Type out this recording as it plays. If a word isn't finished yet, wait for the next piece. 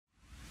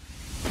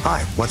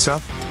Hi, what's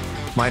up?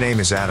 My name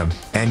is Adam,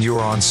 and you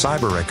are on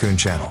Cyber Raccoon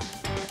channel.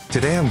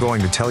 Today I'm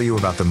going to tell you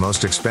about the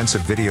most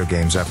expensive video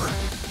games ever.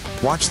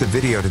 Watch the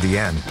video to the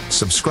end,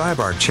 subscribe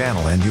our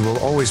channel, and you will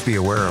always be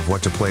aware of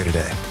what to play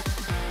today.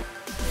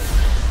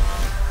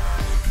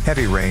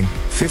 Heavy Rain,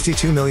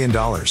 $52 million.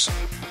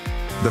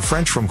 The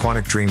French from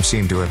Quantic Dream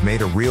seem to have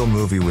made a real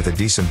movie with a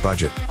decent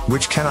budget,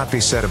 which cannot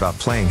be said about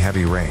playing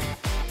Heavy Rain.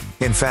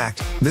 In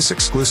fact, this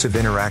exclusive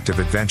interactive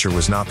adventure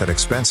was not that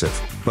expensive,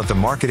 but the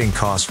marketing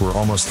costs were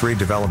almost 3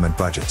 development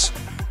budgets.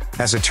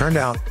 As it turned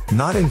out,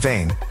 not in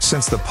vain,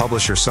 since the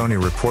publisher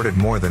Sony reported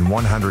more than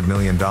 $100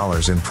 million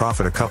in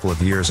profit a couple of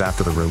years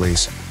after the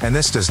release, and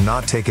this does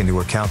not take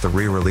into account the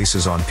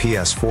re-releases on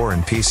PS4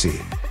 and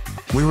PC.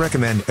 We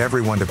recommend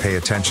everyone to pay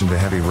attention to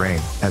Heavy Rain,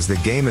 as the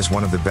game is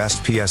one of the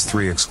best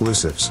PS3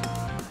 exclusives.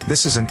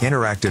 This is an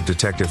interactive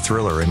detective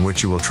thriller in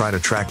which you will try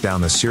to track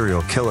down the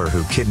serial killer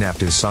who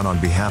kidnapped his son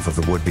on behalf of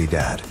the would-be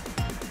dad.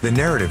 The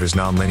narrative is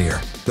non-linear.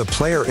 The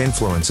player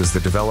influences the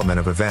development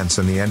of events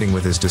and the ending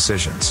with his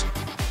decisions.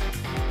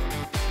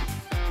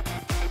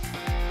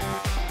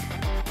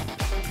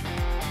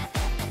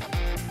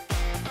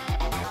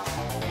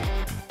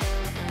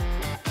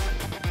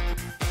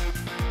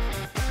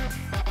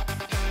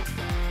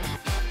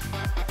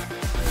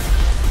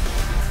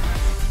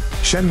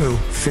 Shenmue,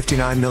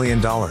 $59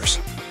 million.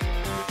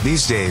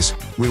 These days,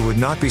 we would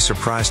not be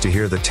surprised to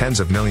hear that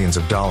tens of millions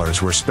of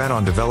dollars were spent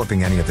on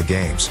developing any of the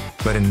games,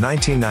 but in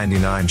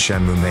 1999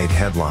 Shenmue made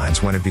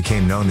headlines when it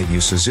became known that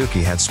Yu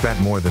Suzuki had spent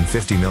more than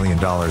 $50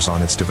 million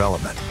on its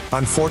development.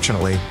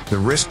 Unfortunately, the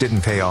risk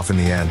didn't pay off in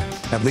the end,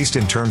 at least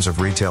in terms of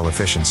retail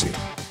efficiency.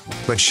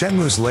 But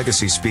Shenmue's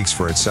legacy speaks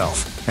for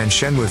itself, and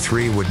Shenmue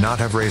 3 would not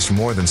have raised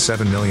more than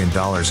 $7 million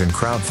in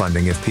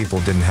crowdfunding if people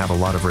didn't have a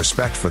lot of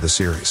respect for the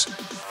series.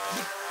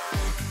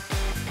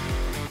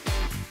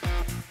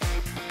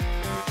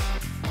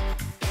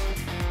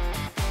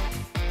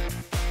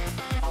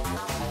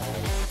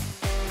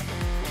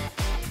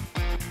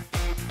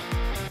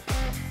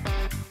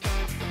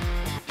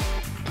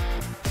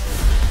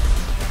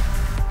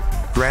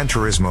 Gran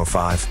Turismo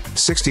 5,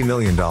 $60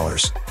 million.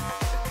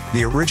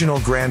 The original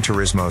Gran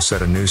Turismo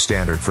set a new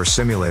standard for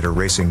simulator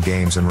racing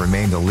games and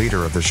remained the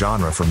leader of the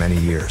genre for many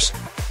years.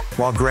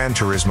 While Gran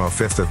Turismo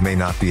 5 may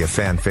not be a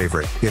fan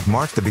favorite, it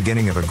marked the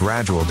beginning of a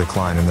gradual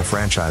decline in the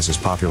franchise's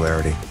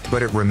popularity,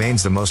 but it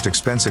remains the most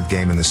expensive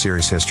game in the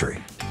series'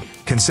 history.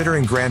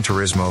 Considering Gran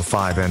Turismo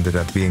 5 ended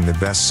up being the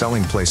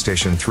best-selling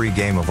PlayStation 3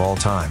 game of all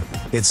time,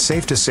 it's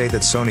safe to say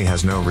that Sony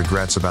has no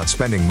regrets about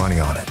spending money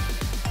on it.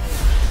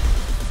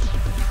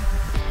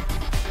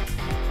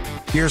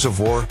 Gears of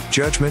War,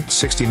 Judgment,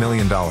 $60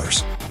 million.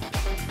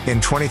 In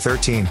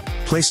 2013,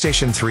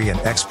 PlayStation 3 and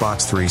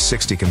Xbox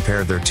 360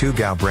 compared their two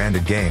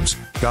GOW-branded games,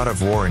 God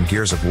of War and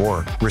Gears of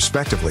War,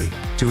 respectively,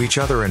 to each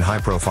other in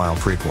high-profile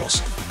prequels.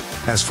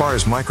 As far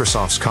as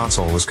Microsoft's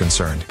console was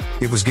concerned,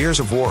 it was Gears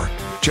of War,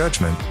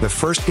 Judgment, the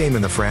first game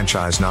in the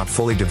franchise not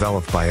fully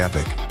developed by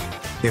Epic.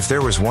 If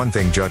there was one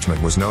thing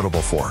Judgment was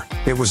notable for,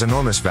 it was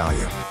enormous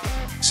value.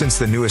 Since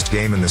the newest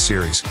game in the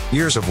series,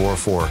 Gears of War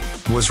 4,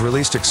 was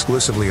released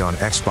exclusively on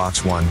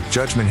Xbox One,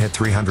 Judgment hit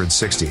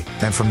 360,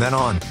 and from then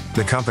on,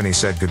 the company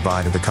said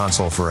goodbye to the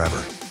console forever.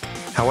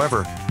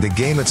 However, the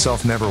game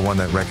itself never won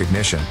that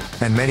recognition,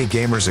 and many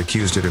gamers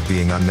accused it of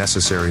being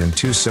unnecessary and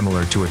too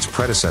similar to its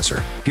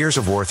predecessor, Gears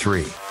of War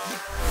 3.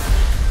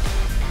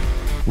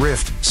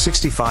 Rift,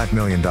 $65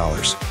 million.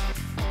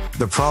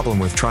 The problem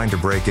with trying to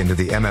break into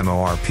the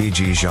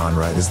MMORPG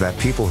genre is that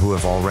people who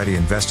have already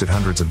invested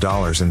hundreds of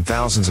dollars and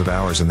thousands of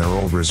hours in their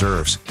old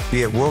reserves,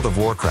 be it World of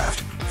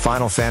Warcraft,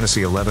 Final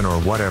Fantasy XI or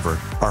whatever,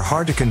 are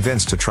hard to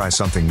convince to try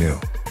something new.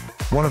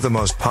 One of the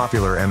most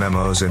popular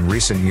MMOs in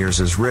recent years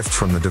is Rift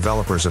from the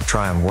developers of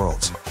Trion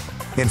Worlds.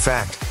 In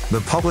fact, the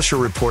publisher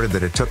reported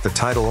that it took the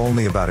title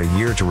only about a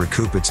year to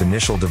recoup its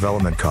initial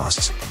development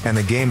costs, and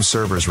the game's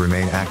servers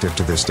remain active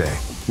to this day,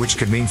 which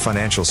could mean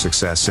financial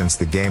success since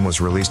the game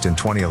was released in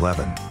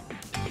 2011.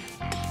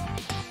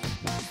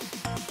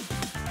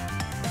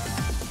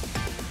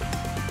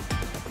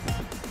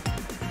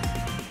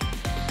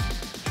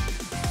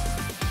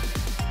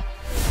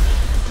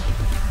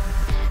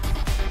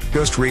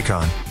 Ghost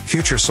Recon,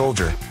 Future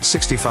Soldier,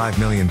 $65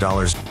 million.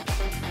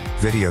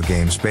 Video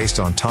games based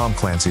on Tom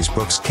Clancy's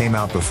books came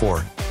out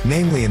before,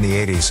 namely in the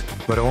 80s,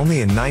 but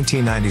only in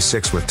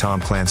 1996 with Tom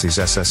Clancy's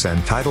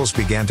SSN titles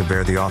began to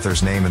bear the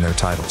author's name in their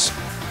titles.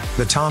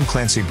 The Tom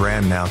Clancy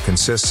brand now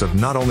consists of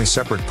not only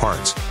separate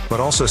parts, but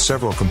also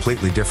several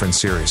completely different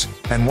series,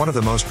 and one of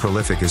the most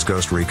prolific is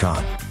Ghost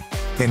Recon.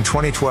 In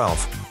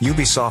 2012,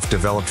 Ubisoft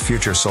developed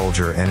Future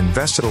Soldier and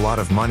invested a lot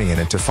of money in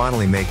it to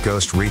finally make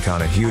Ghost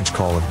Recon a huge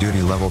Call of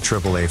Duty level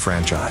AAA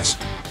franchise.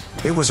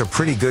 It was a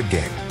pretty good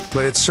game,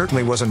 but it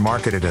certainly wasn't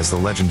marketed as the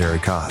legendary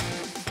COD.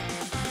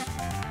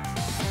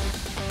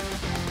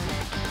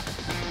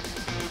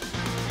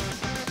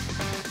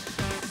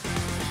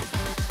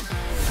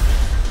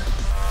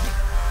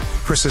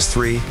 Crysis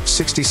 3,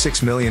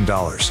 $66 million.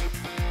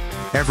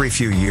 Every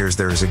few years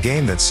there is a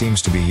game that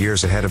seems to be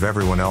years ahead of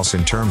everyone else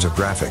in terms of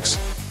graphics.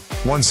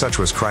 One such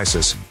was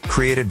Crysis,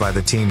 Created by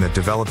the team that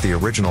developed the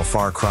original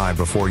Far Cry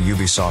before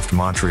Ubisoft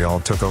Montreal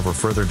took over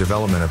further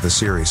development of the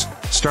series,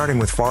 starting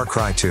with Far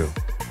Cry 2.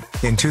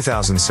 In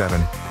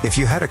 2007, if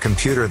you had a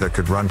computer that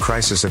could run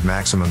Crysis at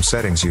maximum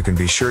settings, you can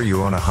be sure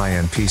you own a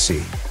high-end PC.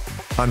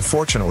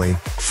 Unfortunately,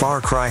 Far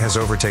Cry has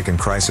overtaken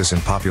Crysis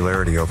in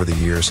popularity over the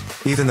years,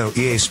 even though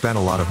EA spent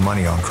a lot of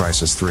money on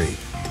Crysis 3.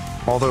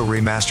 Although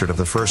remastered of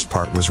the first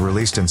part was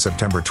released in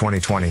September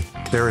 2020,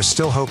 there is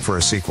still hope for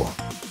a sequel.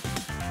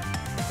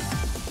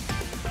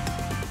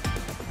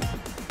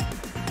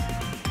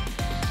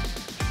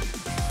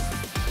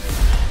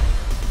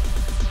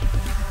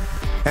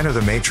 Enter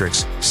The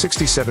Matrix,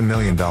 $67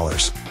 million.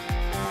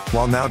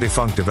 While now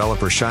defunct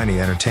developer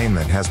Shiny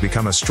Entertainment has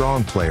become a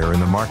strong player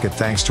in the market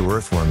thanks to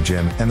Earthworm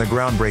Jim and the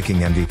groundbreaking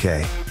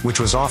MDK, which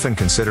was often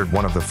considered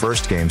one of the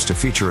first games to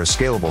feature a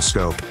scalable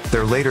scope,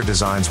 their later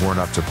designs weren't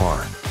up to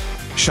par.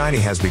 Shiny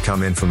has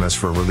become infamous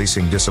for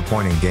releasing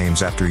disappointing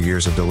games after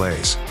years of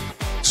delays.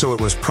 So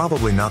it was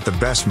probably not the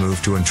best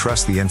move to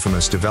entrust the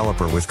infamous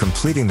developer with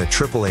completing the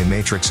AAA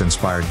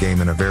Matrix-inspired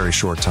game in a very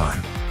short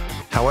time.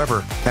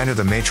 However, Enter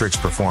the Matrix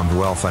performed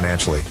well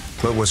financially,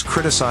 but was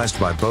criticized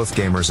by both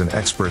gamers and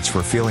experts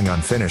for feeling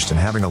unfinished and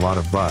having a lot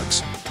of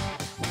bugs.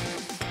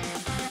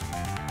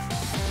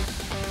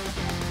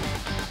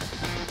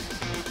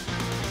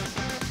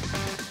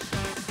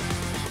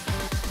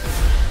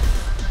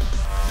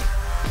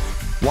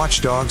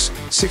 Watch Dogs,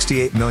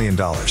 $68 million.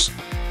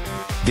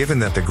 Given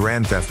that the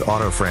Grand Theft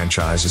Auto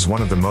franchise is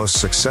one of the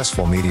most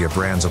successful media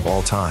brands of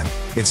all time,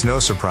 it's no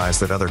surprise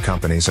that other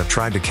companies have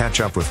tried to catch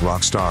up with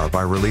Rockstar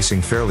by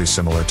releasing fairly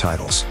similar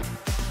titles.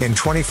 In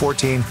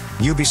 2014,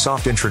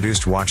 Ubisoft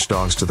introduced Watch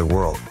Dogs to the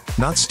world,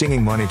 not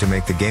stinging money to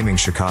make the gaming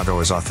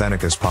Chicago as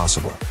authentic as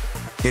possible.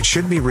 It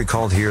should be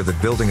recalled here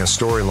that building a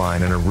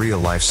storyline in a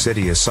real-life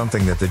city is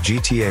something that the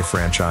GTA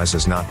franchise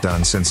has not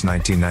done since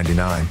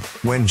 1999,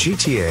 when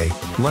GTA,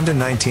 London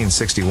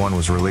 1961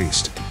 was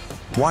released.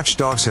 Watch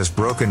Dogs has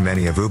broken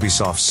many of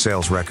Ubisoft's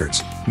sales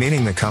records,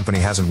 meaning the company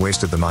hasn't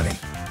wasted the money.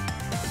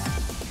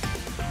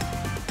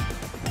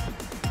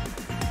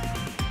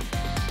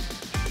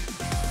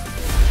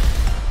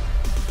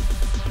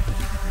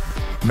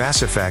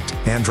 Mass Effect,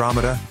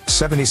 Andromeda,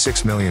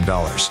 $76 million.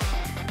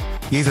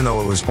 Even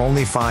though it was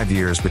only 5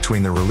 years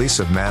between the release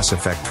of Mass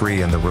Effect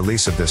 3 and the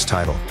release of this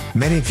title,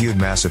 many viewed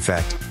Mass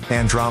Effect,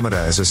 Andromeda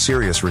as a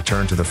serious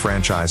return to the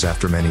franchise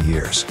after many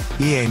years.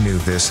 EA knew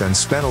this and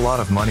spent a lot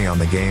of money on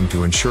the game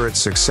to ensure its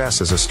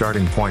success as a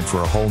starting point for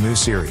a whole new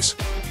series.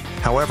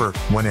 However,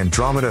 when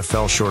Andromeda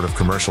fell short of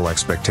commercial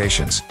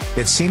expectations,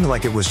 it seemed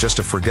like it was just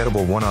a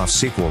forgettable one-off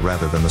sequel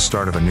rather than the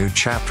start of a new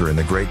chapter in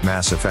the great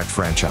Mass Effect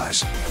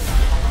franchise.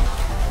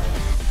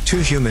 Too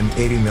Human,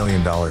 $80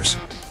 million.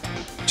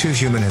 Too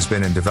Human has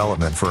been in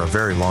development for a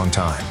very long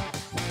time.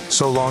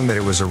 So long that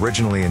it was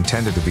originally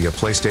intended to be a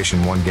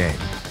PlayStation 1 game.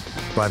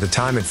 By the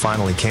time it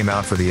finally came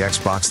out for the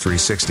Xbox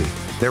 360,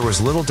 there was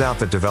little doubt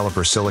that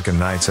developer Silicon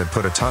Knights had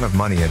put a ton of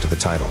money into the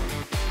title.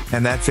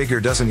 And that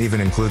figure doesn't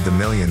even include the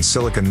millions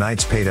Silicon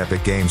Knights paid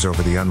Epic Games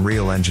over the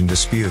Unreal Engine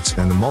disputes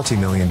and the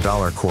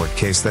multi-million-dollar court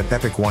case that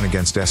Epic won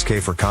against SK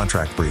for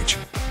contract breach.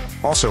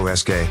 Also,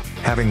 SK,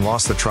 having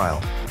lost the trial,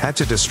 had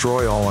to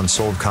destroy all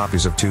unsold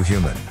copies of Too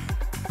Human.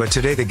 But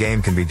today the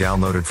game can be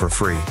downloaded for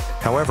free,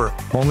 however,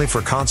 only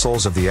for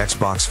consoles of the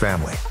Xbox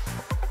family.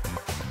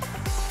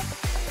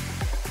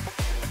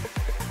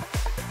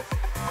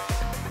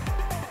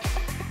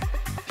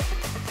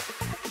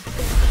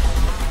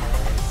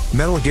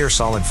 Metal Gear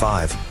Solid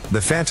 5,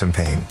 The Phantom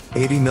Pain,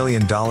 $80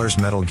 million.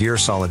 Metal Gear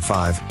Solid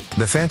 5,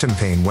 The Phantom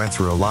Pain went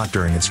through a lot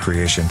during its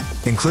creation,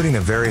 including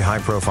a very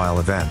high-profile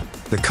event,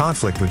 the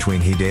conflict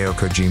between Hideo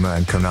Kojima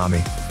and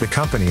Konami, the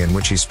company in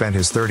which he spent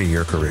his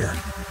 30-year career.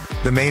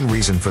 The main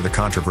reason for the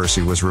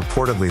controversy was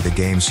reportedly the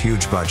game's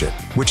huge budget,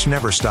 which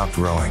never stopped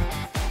growing.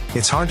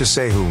 It's hard to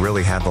say who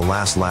really had the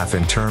last laugh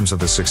in terms of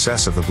the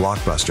success of the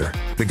blockbuster,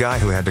 the guy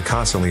who had to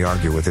constantly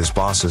argue with his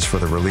bosses for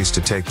the release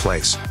to take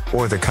place,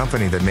 or the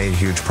company that made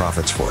huge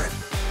profits for it.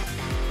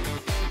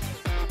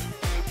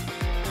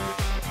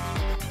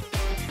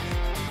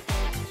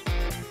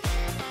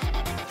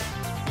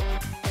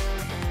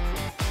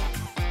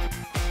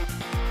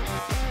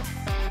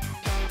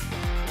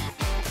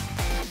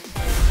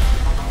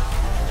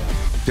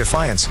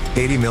 Defiance,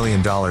 $80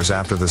 million.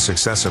 After the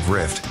success of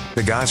Rift,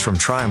 the guys from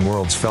Triumph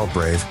Worlds felt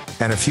brave,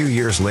 and a few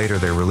years later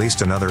they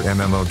released another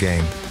MMO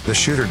game, the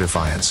shooter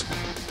Defiance.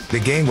 The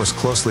game was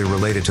closely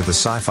related to the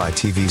sci-fi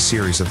TV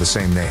series of the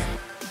same name.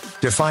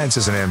 Defiance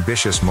is an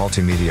ambitious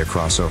multimedia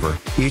crossover,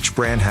 each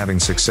brand having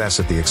success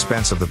at the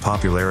expense of the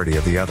popularity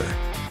of the other.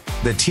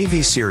 The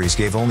TV series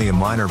gave only a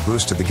minor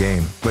boost to the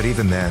game, but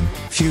even then,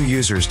 few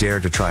users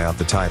dared to try out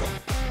the title.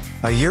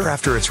 A year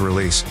after its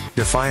release,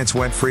 Defiance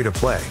went free to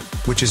play,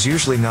 which is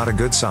usually not a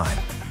good sign.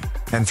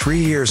 And 3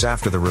 years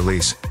after the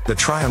release, the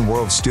Triumph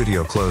Worlds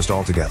studio closed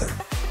altogether.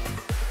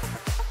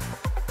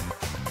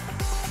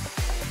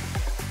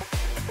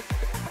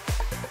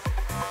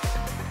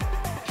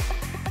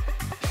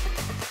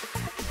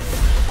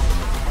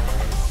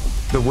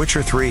 The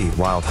Witcher 3,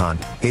 Wild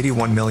Hunt,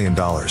 $81 million.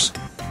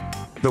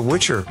 The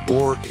Witcher,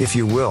 or, if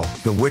you will,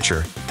 The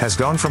Witcher, has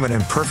gone from an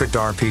imperfect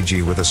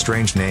RPG with a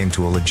strange name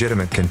to a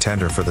legitimate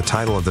contender for the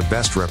title of the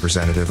best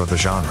representative of the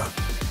genre.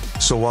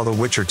 So while The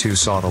Witcher 2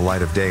 saw the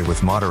light of day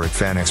with moderate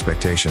fan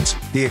expectations,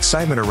 the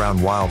excitement around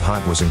Wild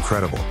Hunt was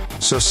incredible,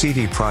 so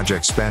CD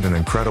Projekt spent an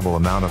incredible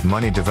amount of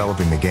money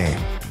developing the game.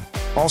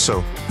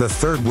 Also, the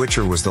third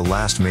Witcher was the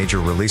last major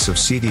release of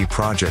CD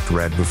Projekt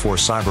Red before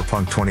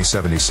Cyberpunk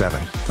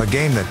 2077, a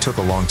game that took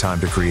a long time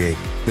to create.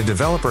 The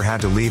developer had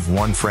to leave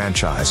one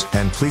franchise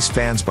and please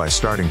fans by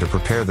starting to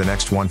prepare the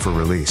next one for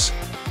release.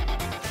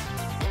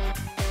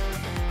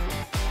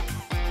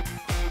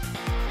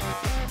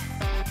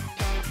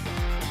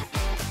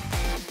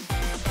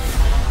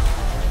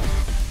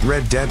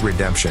 Red Dead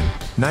Redemption,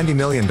 $90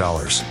 million.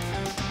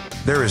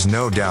 There is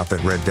no doubt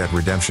that Red Dead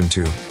Redemption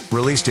 2,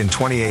 released in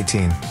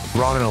 2018,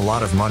 brought in a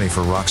lot of money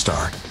for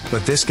Rockstar,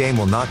 but this game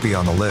will not be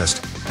on the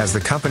list, as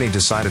the company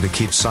decided to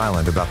keep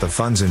silent about the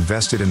funds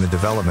invested in the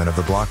development of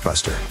the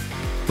blockbuster.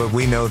 But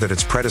we know that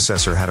its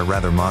predecessor had a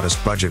rather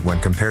modest budget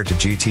when compared to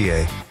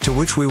GTA, to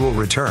which we will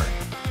return.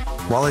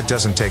 While it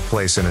doesn't take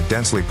place in a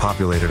densely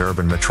populated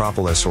urban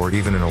metropolis or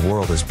even in a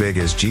world as big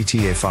as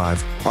GTA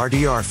 5,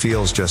 RDR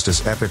feels just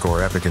as epic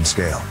or epic in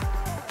scale.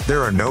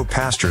 There are no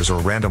pastures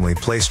or randomly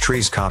placed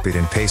trees copied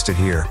and pasted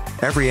here.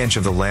 Every inch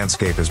of the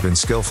landscape has been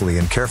skillfully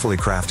and carefully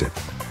crafted.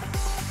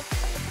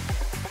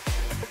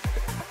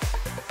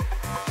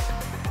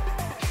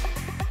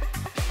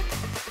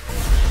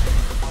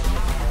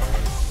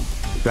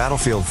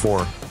 Battlefield 4,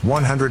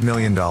 $100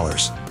 million.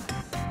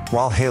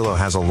 While Halo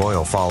has a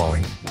loyal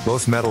following,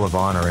 both Medal of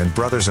Honor and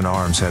Brothers in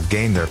Arms have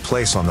gained their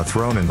place on the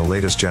throne in the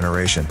latest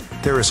generation.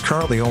 There is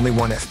currently only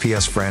one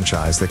FPS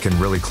franchise that can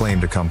really claim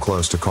to come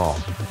close to Call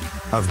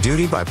of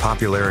Duty by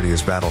popularity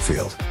is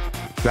Battlefield.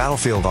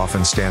 Battlefield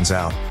often stands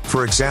out,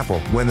 for example,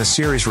 when the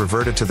series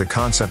reverted to the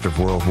concept of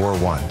World War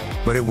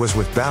I, but it was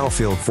with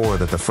Battlefield 4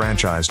 that the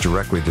franchise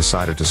directly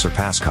decided to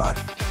surpass COD.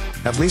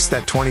 At least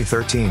that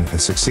 2013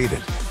 has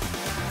succeeded.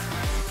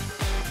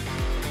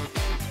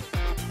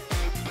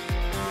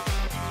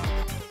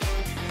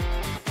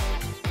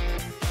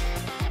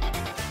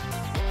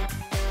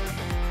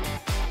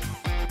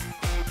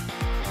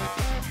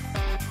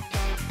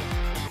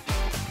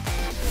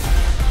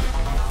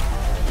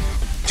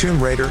 Tomb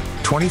Raider,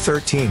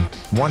 2013,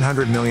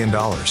 $100 million.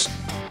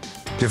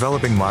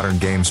 Developing modern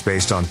games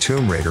based on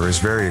Tomb Raider is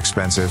very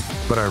expensive,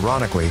 but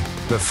ironically,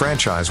 the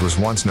franchise was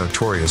once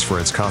notorious for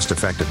its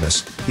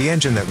cost-effectiveness. The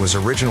engine that was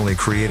originally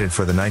created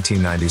for the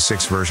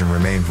 1996 version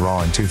remained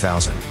raw in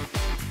 2000.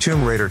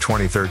 Tomb Raider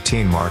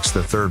 2013 marks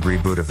the third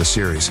reboot of the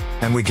series,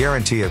 and we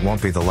guarantee it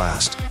won't be the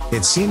last.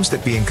 It seems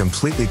that being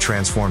completely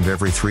transformed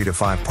every 3 to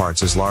 5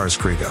 parts is Lara's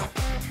credo.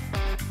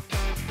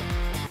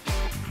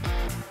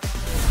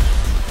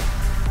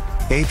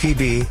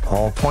 APB,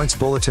 All Points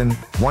Bulletin,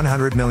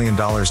 $100 million.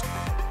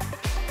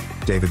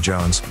 David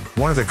Jones,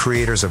 one of the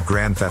creators of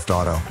Grand Theft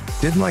Auto,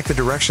 didn't like the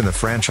direction the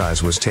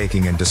franchise was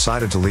taking and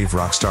decided to leave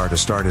Rockstar to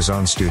start his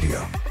own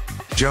studio.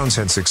 Jones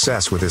had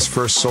success with his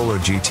first solo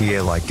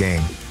GTA-like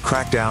game,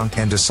 Crackdown,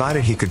 and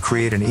decided he could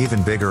create an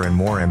even bigger and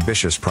more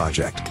ambitious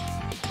project.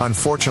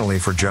 Unfortunately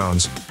for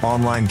Jones,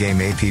 online game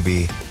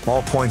APB,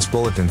 All Points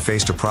Bulletin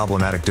faced a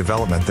problematic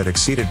development that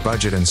exceeded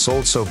budget and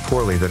sold so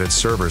poorly that its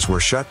servers were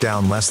shut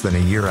down less than a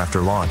year after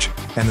launch,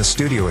 and the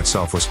studio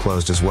itself was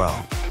closed as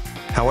well.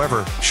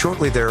 However,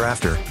 shortly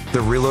thereafter,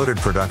 the Reloaded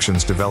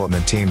Productions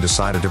development team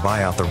decided to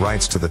buy out the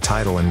rights to the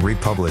title and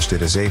republished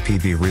it as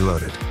APB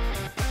Reloaded.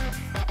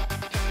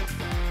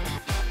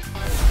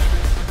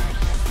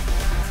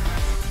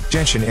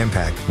 Genshin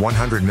Impact,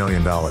 $100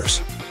 million.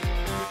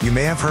 You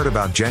may have heard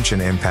about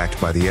Genshin Impact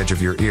by the edge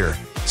of your ear,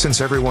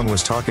 since everyone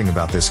was talking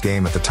about this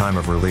game at the time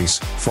of release,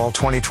 fall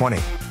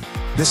 2020.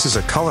 This is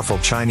a colorful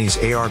Chinese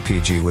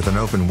ARPG with an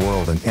open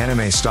world and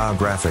anime-style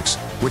graphics,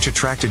 which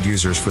attracted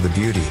users for the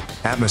beauty,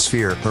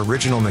 atmosphere,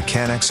 original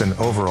mechanics and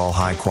overall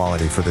high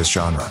quality for this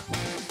genre.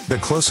 The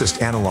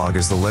closest analog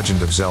is The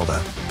Legend of Zelda,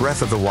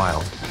 Breath of the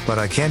Wild, but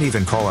I can't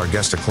even call our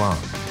guest a clone.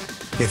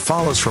 It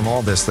follows from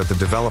all this that the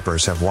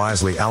developers have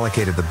wisely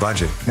allocated the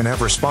budget and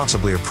have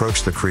responsibly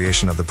approached the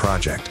creation of the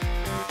project.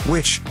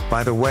 Which,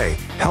 by the way,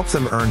 helped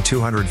them earn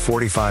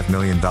 $245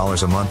 million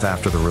a month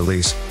after the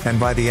release, and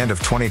by the end of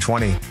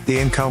 2020, the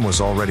income was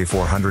already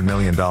 $400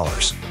 million.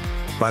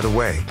 By the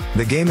way,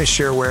 the game is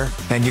shareware,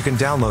 and you can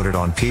download it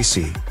on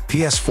PC,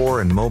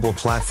 PS4 and mobile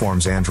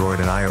platforms Android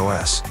and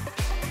iOS.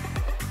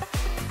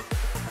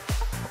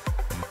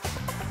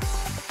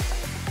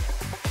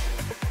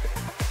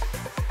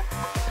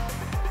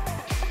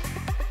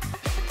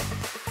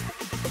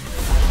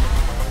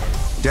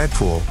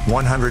 Deadpool,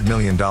 $100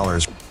 million.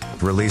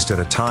 Released at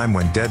a time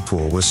when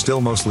Deadpool was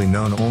still mostly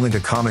known only to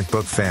comic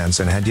book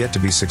fans and had yet to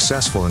be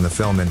successful in the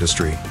film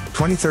industry.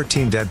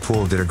 2013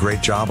 Deadpool did a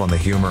great job on the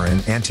humor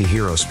and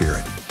anti-hero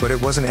spirit, but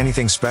it wasn't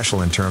anything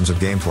special in terms of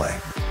gameplay.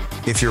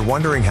 If you're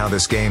wondering how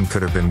this game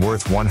could have been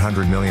worth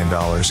 $100 million,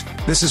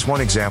 this is one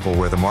example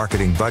where the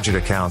marketing budget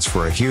accounts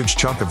for a huge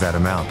chunk of that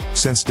amount,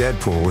 since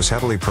Deadpool was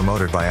heavily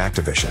promoted by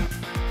Activision.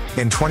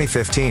 In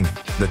 2015,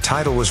 the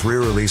title was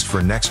re-released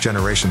for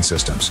next-generation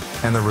systems,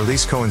 and the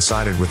release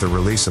coincided with the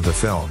release of the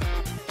film.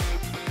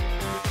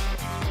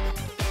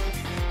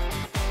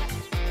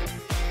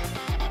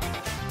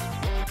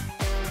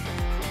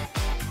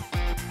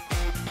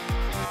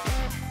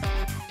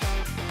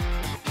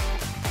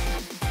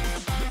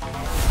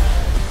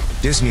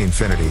 Disney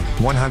Infinity,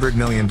 $100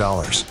 million.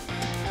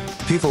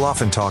 People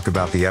often talk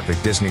about the epic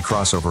Disney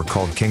crossover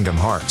called Kingdom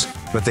Hearts,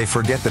 but they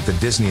forget that the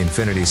Disney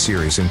Infinity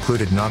series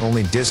included not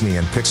only Disney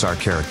and Pixar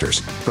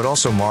characters, but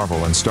also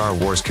Marvel and Star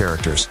Wars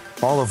characters,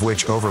 all of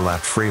which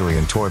overlapped freely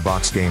in Toy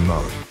Box game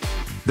mode.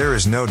 There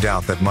is no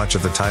doubt that much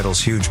of the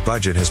title's huge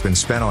budget has been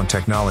spent on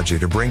technology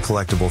to bring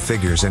collectible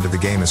figures into the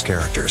game as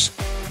characters.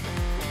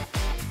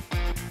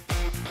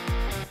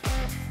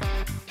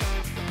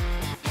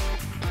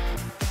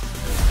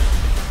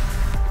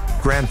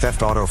 Grand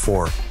Theft Auto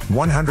 4,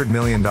 $100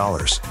 million.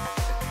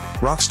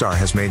 Rockstar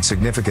has made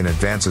significant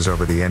advances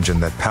over the engine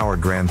that powered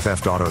Grand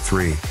Theft Auto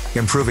 3,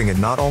 improving it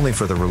not only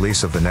for the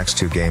release of the next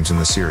 2 games in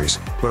the series,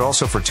 but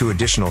also for 2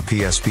 additional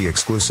PSP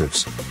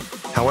exclusives.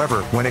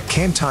 However, when it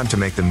came time to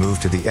make the move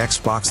to the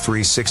Xbox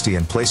 360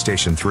 and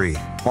PlayStation 3,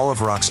 all of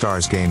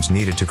Rockstar's games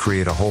needed to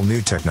create a whole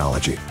new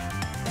technology.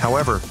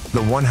 However,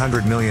 the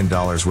 $100 million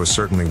was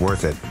certainly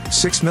worth it.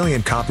 6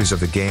 million copies of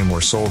the game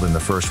were sold in the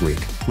first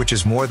week, which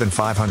is more than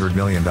 $500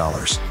 million.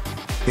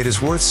 It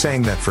is worth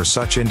saying that for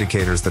such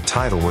indicators the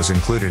title was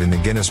included in the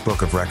Guinness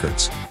Book of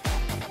Records.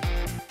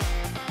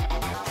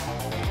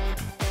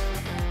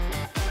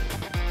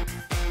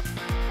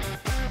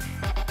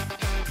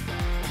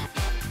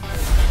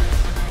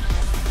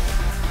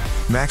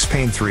 Max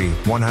Payne 3,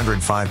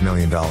 $105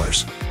 million.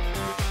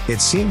 It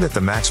seemed that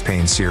the Max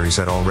Payne series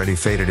had already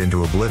faded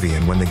into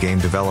oblivion when the game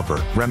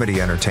developer,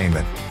 Remedy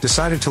Entertainment,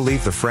 decided to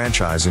leave the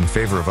franchise in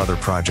favor of other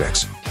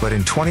projects, but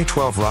in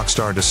 2012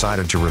 Rockstar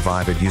decided to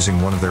revive it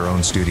using one of their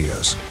own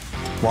studios.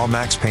 While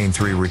Max Payne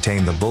 3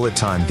 retained the bullet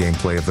time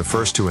gameplay of the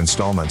first 2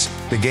 installments,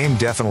 the game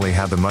definitely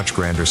had the much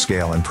grander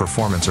scale and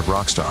performance of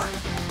Rockstar.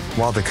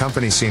 While the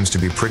company seems to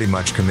be pretty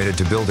much committed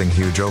to building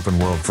huge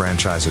open-world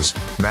franchises,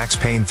 Max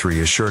Payne 3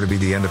 is sure to be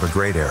the end of a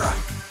great era.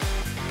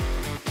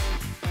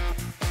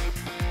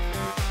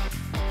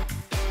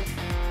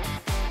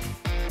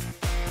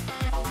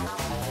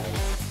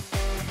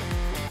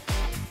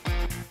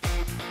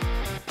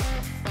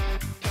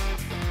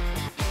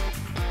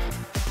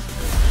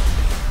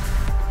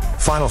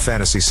 Final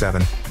Fantasy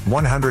VII,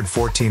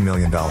 $114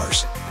 million.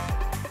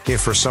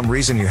 If for some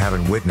reason you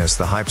haven't witnessed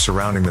the hype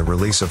surrounding the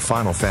release of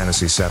Final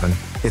Fantasy VII,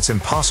 it's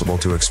impossible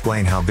to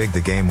explain how big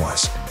the game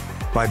was.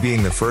 By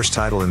being the first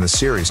title in the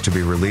series to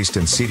be released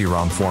in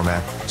CD-ROM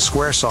format,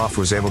 Squaresoft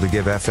was able to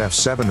give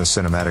FF7 the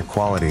cinematic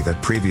quality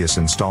that previous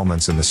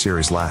installments in the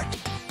series lacked.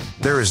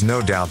 There is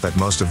no doubt that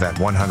most of that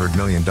 $100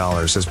 million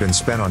has been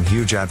spent on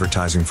huge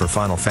advertising for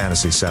Final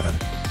Fantasy VII.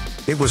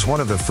 It was one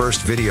of the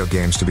first video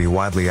games to be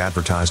widely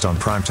advertised on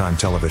primetime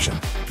television.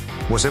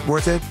 Was it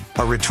worth it?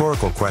 A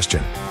rhetorical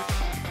question.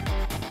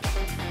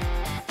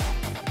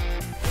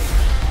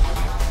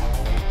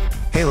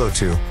 Halo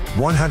 2,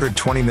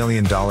 $120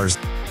 million.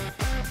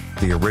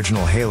 The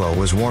original Halo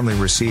was warmly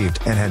received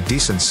and had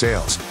decent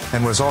sales,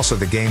 and was also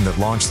the game that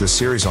launched the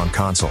series on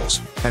consoles,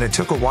 and it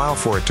took a while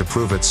for it to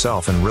prove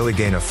itself and really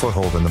gain a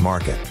foothold in the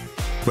market.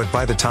 But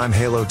by the time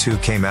Halo 2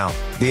 came out,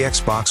 the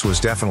Xbox was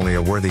definitely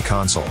a worthy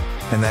console,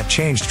 and that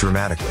changed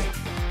dramatically.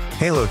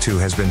 Halo 2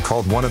 has been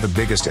called one of the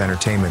biggest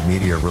entertainment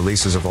media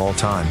releases of all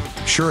time.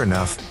 Sure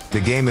enough, the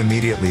game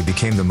immediately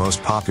became the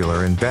most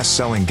popular and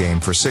best-selling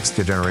game for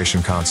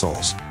 6th-generation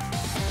consoles.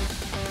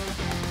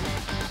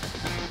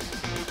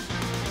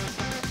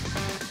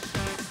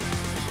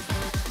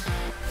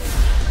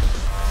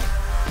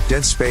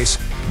 Dead Space,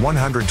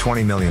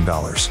 $120 million.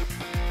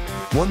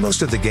 What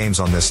most of the games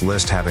on this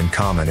list have in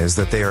common is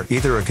that they are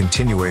either a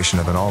continuation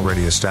of an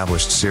already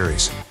established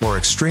series, or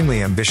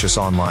extremely ambitious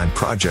online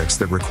projects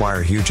that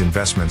require huge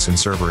investments in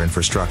server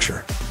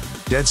infrastructure.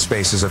 Dead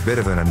Space is a bit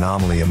of an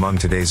anomaly among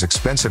today's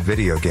expensive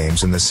video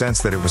games in the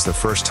sense that it was the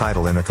first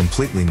title in a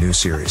completely new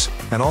series,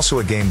 and also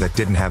a game that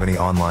didn't have any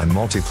online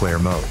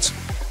multiplayer modes.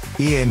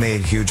 EA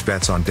made huge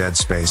bets on Dead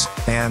Space,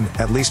 and,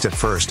 at least at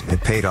first,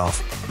 it paid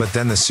off, but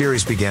then the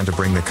series began to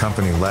bring the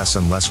company less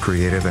and less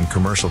creative and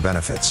commercial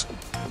benefits.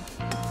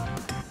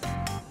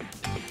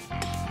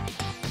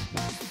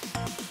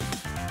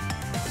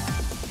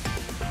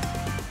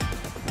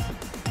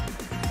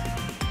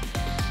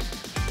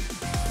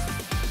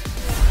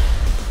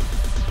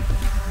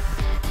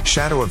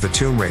 Shadow of the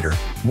Tomb Raider,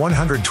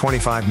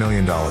 $125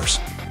 million.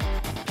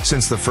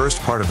 Since the first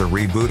part of the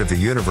reboot of the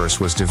universe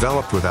was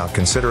developed without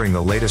considering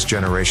the latest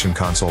generation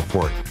console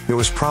port, it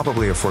was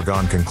probably a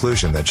foregone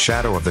conclusion that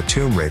Shadow of the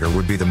Tomb Raider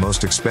would be the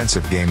most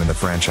expensive game in the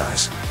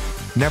franchise.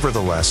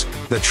 Nevertheless,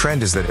 the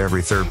trend is that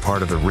every third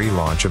part of the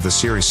relaunch of the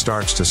series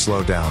starts to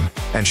slow down,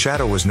 and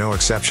Shadow was no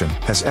exception,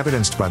 as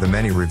evidenced by the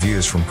many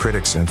reviews from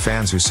critics and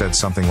fans who said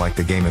something like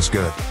the game is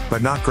good,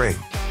 but not great.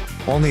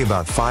 Only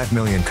about 5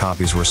 million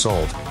copies were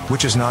sold,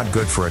 which is not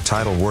good for a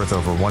title worth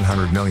over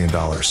 $100 million.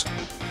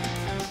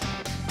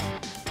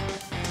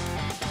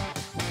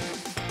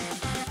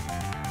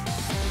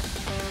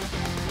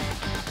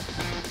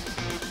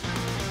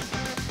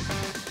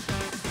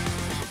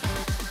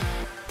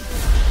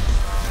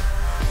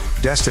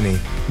 Destiny,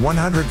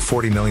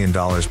 $140 million.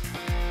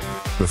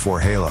 Before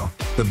Halo,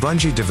 the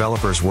Bungie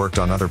developers worked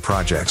on other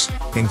projects,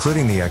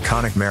 including the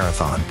iconic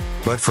Marathon,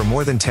 but for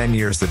more than 10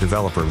 years the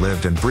developer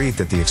lived and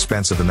breathed at the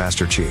expense of the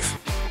Master Chief.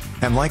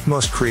 And like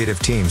most creative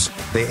teams,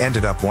 they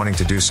ended up wanting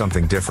to do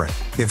something different,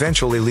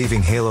 eventually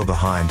leaving Halo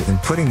behind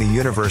and putting the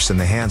universe in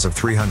the hands of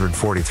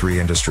 343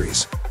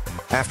 Industries.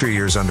 After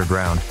years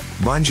underground,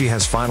 Bungie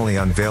has finally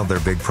unveiled their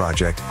big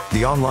project,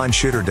 the online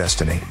shooter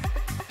Destiny.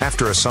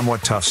 After a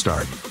somewhat tough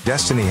start,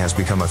 Destiny has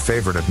become a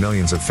favorite of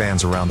millions of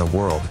fans around the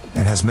world,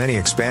 and has many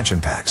expansion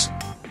packs.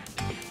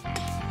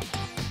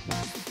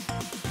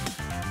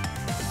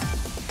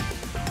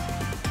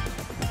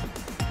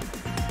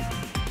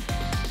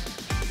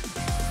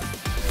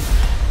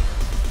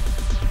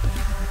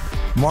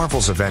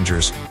 Marvel's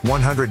Avengers,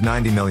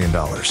 $190 million.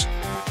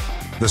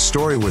 The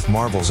story with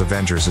Marvel's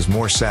Avengers is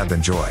more sad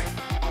than joy.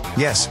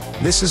 Yes,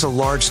 this is a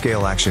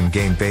large-scale action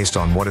game based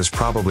on what is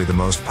probably the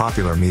most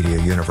popular media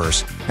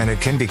universe, and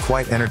it can be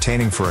quite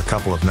entertaining for a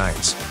couple of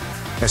nights.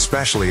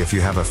 Especially if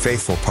you have a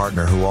faithful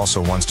partner who also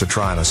wants to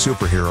try on a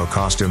superhero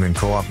costume in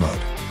co-op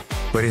mode.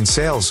 But in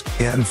sales,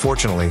 it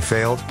unfortunately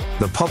failed.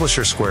 The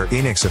publisher Square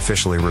Enix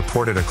officially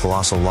reported a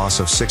colossal loss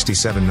of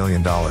 $67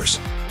 million.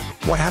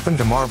 What happened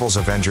to Marvel's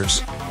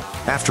Avengers?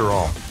 After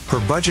all, her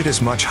budget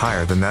is much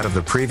higher than that of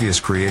the previous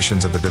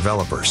creations of the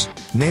developers,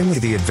 namely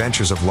The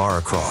Adventures of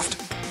Lara Croft.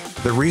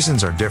 The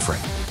reasons are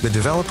different. The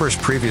developers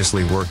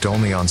previously worked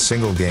only on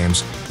single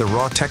games, the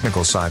raw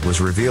technical side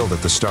was revealed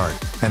at the start,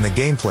 and the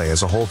gameplay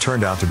as a whole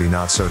turned out to be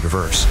not so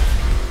diverse.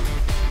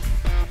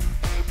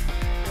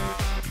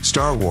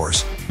 Star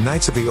Wars,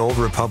 Knights of the Old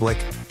Republic,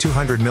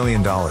 $200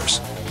 million.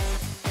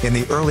 In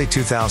the early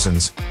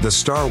 2000s, the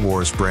Star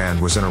Wars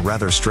brand was in a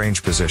rather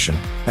strange position,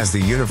 as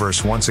the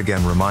universe once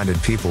again reminded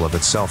people of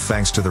itself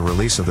thanks to the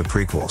release of the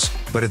prequels,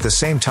 but at the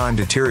same time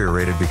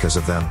deteriorated because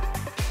of them.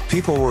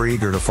 People were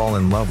eager to fall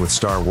in love with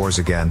Star Wars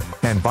again,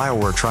 and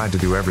BioWare tried to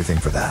do everything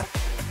for that.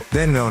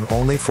 Then known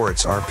only for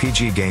its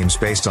RPG games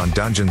based on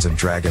Dungeons &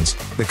 Dragons,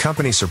 the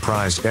company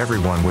surprised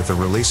everyone with the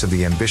release of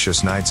the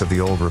ambitious Knights of the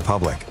Old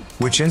Republic,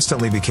 which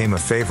instantly became a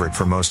favorite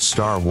for most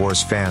Star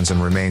Wars fans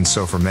and remains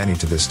so for many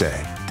to this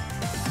day.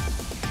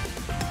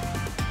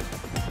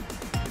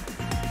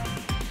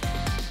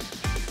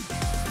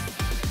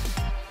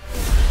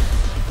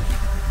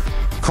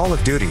 Call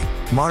of Duty,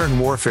 Modern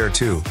Warfare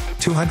 2,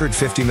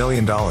 $250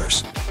 million.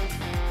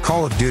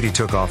 Call of Duty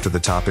took off to the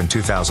top in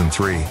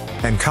 2003,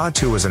 and COD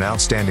 2 was an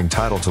outstanding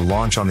title to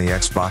launch on the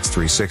Xbox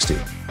 360,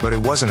 but it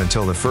wasn't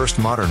until the first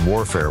Modern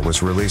Warfare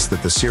was released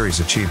that the series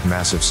achieved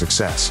massive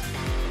success.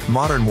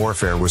 Modern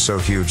Warfare was so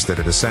huge that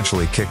it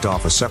essentially kicked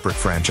off a separate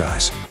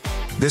franchise.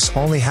 This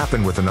only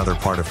happened with another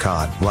part of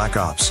COD, Black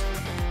Ops.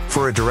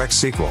 For a direct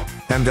sequel,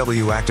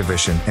 MW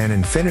Activision and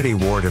Infinity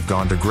Ward have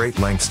gone to great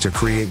lengths to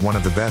create one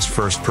of the best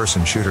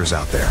first-person shooters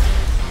out there.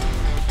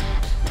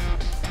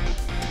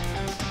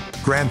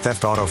 Grand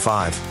Theft Auto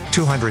 5,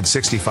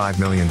 $265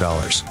 million.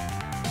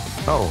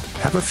 Oh,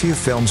 have a few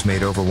films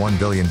made over $1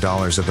 billion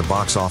at the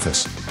box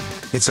office?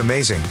 It's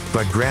amazing,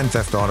 but Grand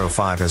Theft Auto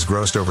 5 has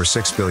grossed over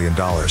 $6 billion,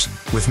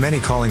 with many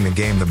calling the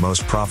game the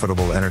most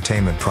profitable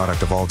entertainment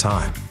product of all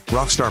time.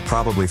 Rockstar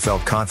probably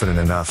felt confident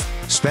enough,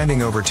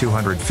 spending over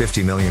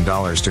 $250 million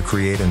to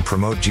create and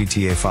promote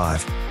GTA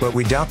 5, but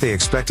we doubt they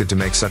expected to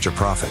make such a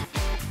profit.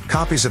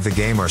 Copies of the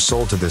game are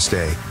sold to this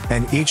day,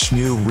 and each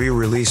new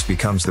re-release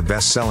becomes the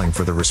best-selling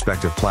for the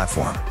respective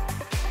platform.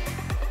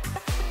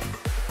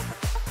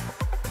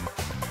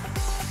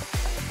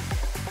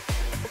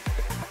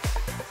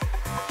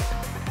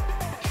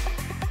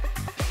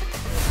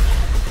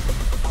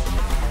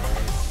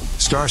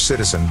 Star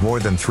Citizen, more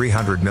than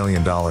 $300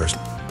 million.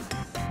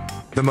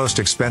 The most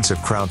expensive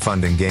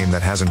crowdfunding game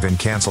that hasn't been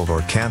cancelled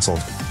or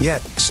cancelled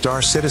yet,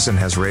 Star Citizen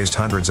has raised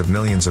hundreds of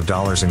millions of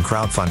dollars in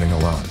crowdfunding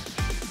alone.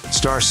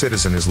 Star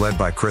Citizen is led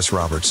by Chris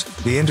Roberts,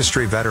 the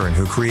industry veteran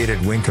who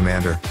created Wing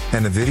Commander,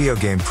 and the video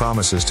game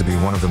promises to be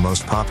one of the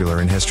most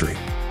popular in history.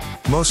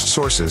 Most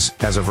sources,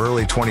 as of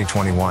early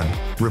 2021,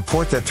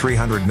 report that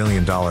 $300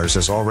 million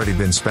has already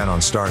been spent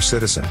on Star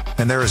Citizen,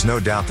 and there is no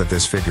doubt that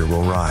this figure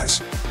will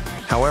rise.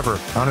 However,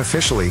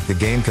 unofficially, the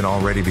game can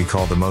already be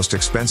called the most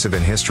expensive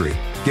in history,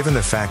 given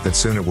the fact that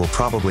soon it will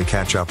probably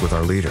catch up with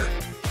our leader.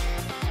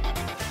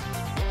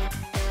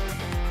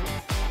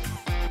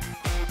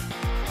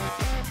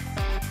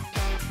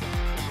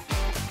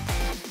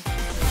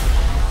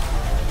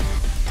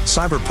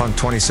 Cyberpunk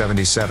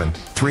 2077,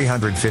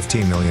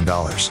 $315 million.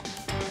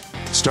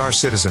 Star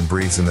Citizen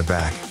breathes in the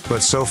back,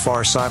 but so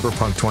far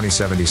Cyberpunk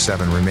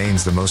 2077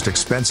 remains the most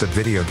expensive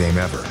video game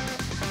ever.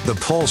 The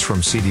polls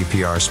from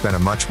CDPR spent a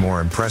much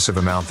more impressive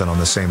amount than on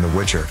the same The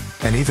Witcher,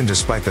 and even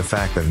despite the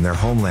fact that in their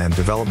homeland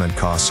development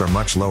costs are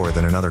much lower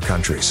than in other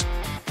countries.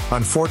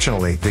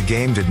 Unfortunately, the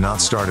game did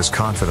not start as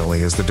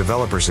confidently as the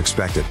developers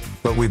expected,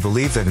 but we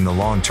believe that in the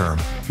long term,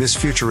 this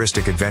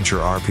futuristic adventure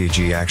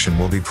RPG action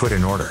will be put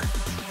in order.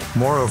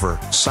 Moreover,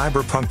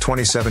 Cyberpunk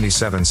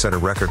 2077 set a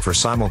record for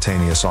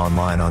simultaneous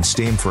online on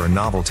Steam for a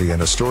novelty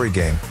and a story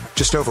game,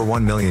 just over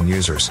 1 million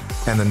users,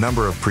 and the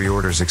number of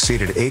pre-orders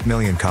exceeded 8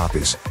 million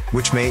copies,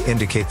 which may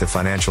indicate the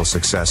financial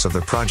success of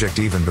the project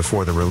even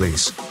before the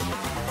release.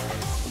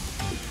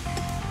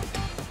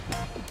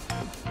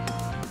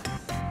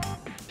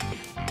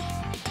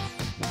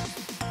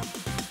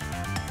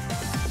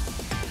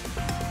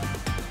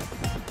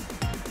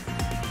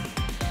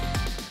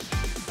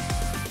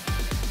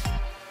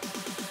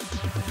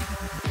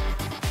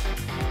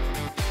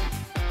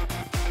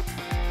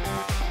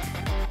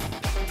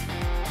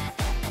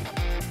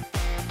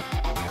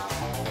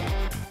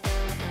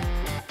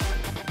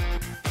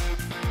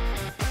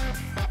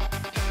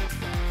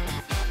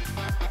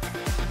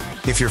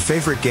 If your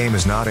favorite game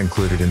is not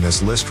included in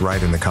this list,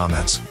 write in the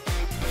comments.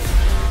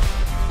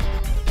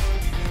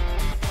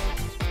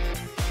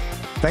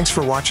 Thanks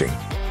for watching.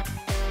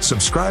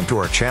 Subscribe to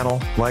our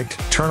channel, like,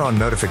 turn on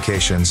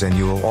notifications, and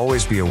you will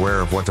always be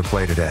aware of what to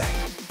play today.